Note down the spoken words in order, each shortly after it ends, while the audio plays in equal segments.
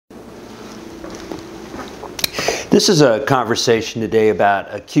This is a conversation today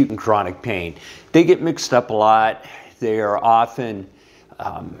about acute and chronic pain. They get mixed up a lot. They are often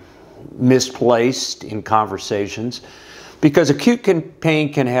misplaced in conversations because acute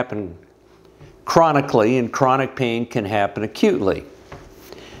pain can happen chronically and chronic pain can happen acutely.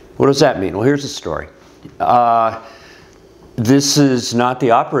 What does that mean? Well, here's the story. This is not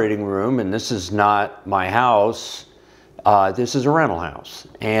the operating room and this is not my house. This is a rental house.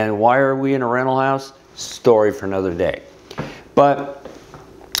 And why are we in a rental house? Story for another day. But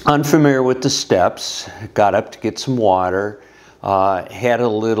unfamiliar with the steps, got up to get some water, had a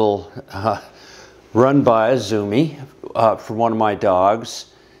little run by a Zoomy for one of my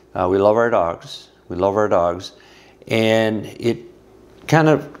dogs. We love our dogs. We love our dogs. And it kind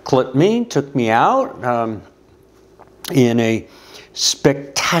of clipped me, took me out in a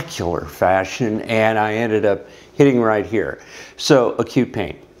spectacular fashion, and I ended up hitting right here. So acute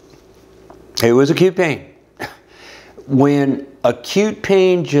pain. It was acute pain. When acute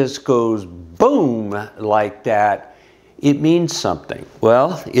pain just goes boom like that, it means something.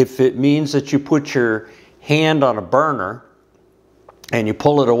 Well, if it means that you put your hand on a burner and you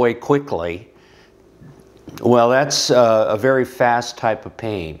pull it away quickly, well, that's a very fast type of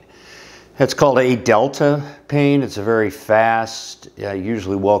pain. It's called A delta pain. It's a very fast,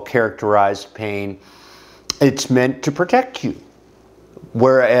 usually well-characterized pain. It's meant to protect you.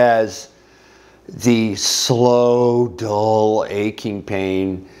 Whereas the slow, dull, aching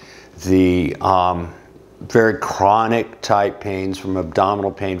pain, the very chronic type pains from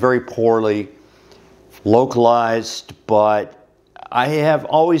abdominal pain, very poorly localized, but I have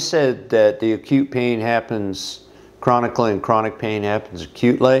always said that the acute pain happens chronically and chronic pain happens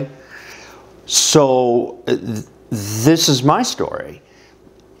acutely. So this is my story.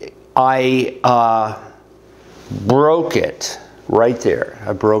 I broke it right there.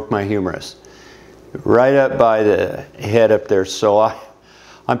 I broke my humerus right up by the head up there. So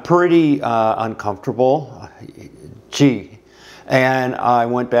I'm pretty uncomfortable. Gee. And I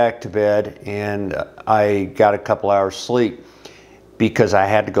went back to bed and I got a couple hours sleep because I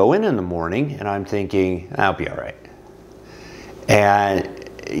had to go in the morning, and I'm thinking, I'll be all right. And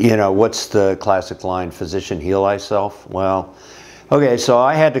you know, what's the classic line, physician heal thyself? Well, okay, so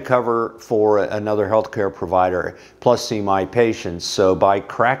I had to cover for another healthcare provider, plus see my patients. So by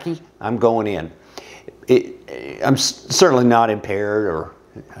cracky, I'm going in. I'm certainly not impaired, or,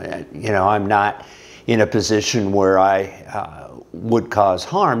 you know, I'm not in a position where I would cause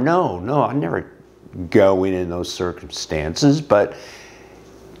harm. No, I never go in those circumstances, but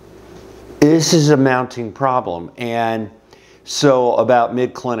this is a mounting problem. And so about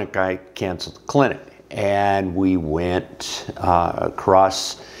mid-clinic, I canceled the clinic, and we went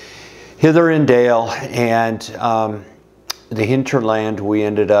across hither and dale, and the hinterland. We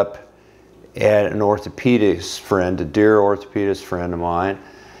ended up at an orthopedist friend, a dear orthopedist friend of mine,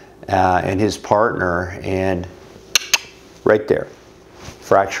 and his partner, and right there,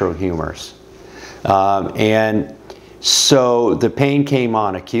 fractural humerus. And so the pain came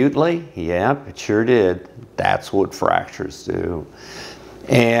on acutely. Yep, it sure did. That's what fractures do.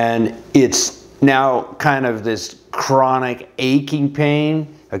 And it's now kind of this chronic aching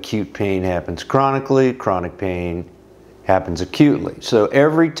pain. Acute pain happens chronically, chronic pain happens acutely. So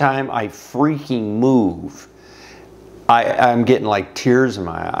every time I freaking move, I'm getting like tears in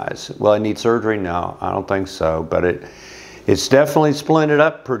my eyes. Well, I need surgery? No, I don't think so, but it's definitely splinted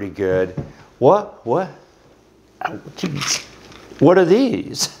up pretty good. What? Geez. What are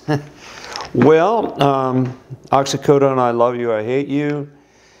these? Well, Oxycodone I love you, I hate you,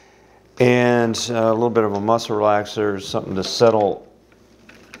 and a little bit of a muscle relaxer, something to settle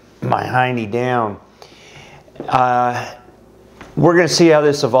my hiney down. We're going to see how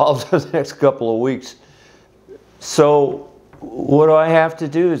this evolves over the next couple of weeks. So what do I have to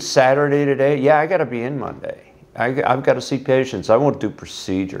do? It's Saturday today. Yeah, I got to be in Monday. I've got to see patients. I won't do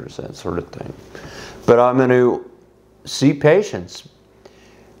procedures, that sort of thing. But I'm going to see patients.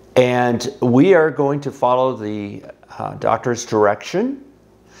 And we are going to follow the doctor's direction.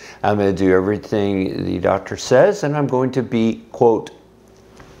 I'm going to do everything the doctor says, and I'm going to be, quote,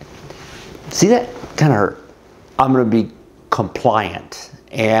 see that kind of hurt? I'm going to be compliant,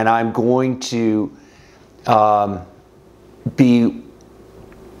 and I'm going to be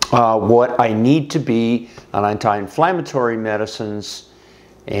what I need to be on anti-inflammatory medicines,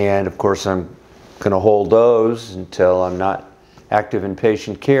 and of course I'm going to hold those until I'm not active in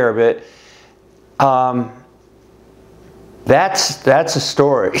patient care. But that's a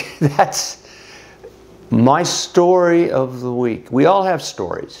story. That's my story of the week. We all have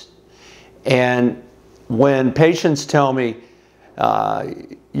stories, and when patients tell me,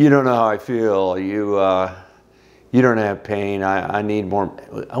 you don't know how I feel, you don't have pain, I need more.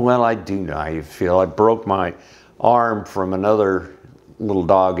 Well, I do know how you feel. I broke my arm from another little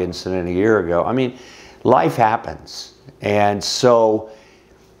dog incident a year ago. I mean, life happens. And so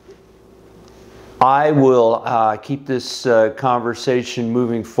I will keep this conversation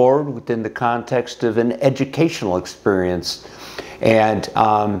moving forward within the context of an educational experience. And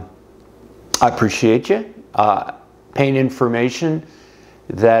I appreciate you. Pain Information,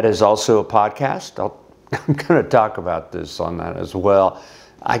 that is also a podcast. I'm going to talk about this on that as well.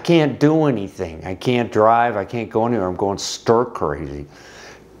 I can't do anything. I can't drive. I can't go anywhere. I'm going stir crazy.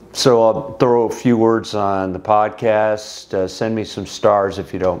 So I'll throw a few words on the podcast. Send me some stars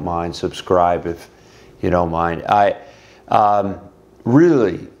if you don't mind. Subscribe if you don't mind. I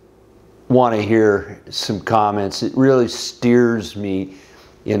really want to hear some comments. It really steers me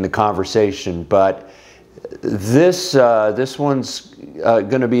in the conversation. But this one's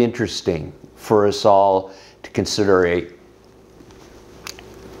going to be interesting for us all to consider a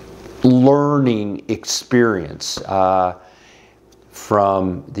learning experience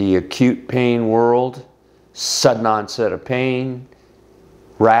from the acute pain world, sudden onset of pain,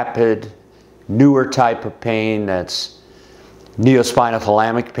 rapid, newer type of pain, that's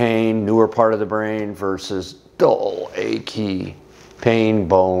neospinothalamic pain, newer part of the brain, versus dull, achy pain,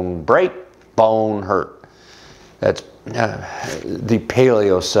 bone break, bone hurt. That's the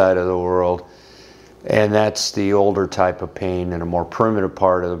paleo side of the world. And that's the older type of pain in a more primitive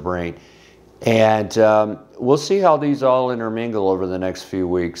part of the brain. And we'll see how these all intermingle over the next few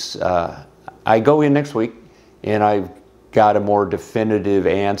weeks. I go in next week, and I've got a more definitive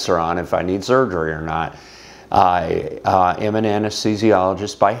answer on if I need surgery or not. I am an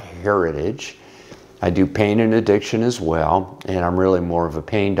anesthesiologist by heritage. I do pain and addiction as well, and I'm really more of a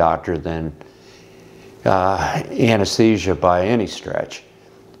pain doctor than anesthesia by any stretch.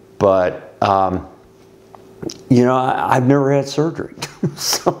 But you know, I've never had surgery.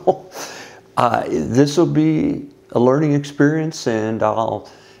 So this will be a learning experience, and I'll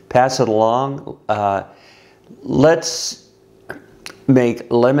pass it along. Let's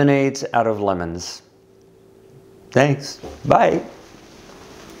make lemonades out of lemons. Thanks. Bye.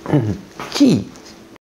 Key.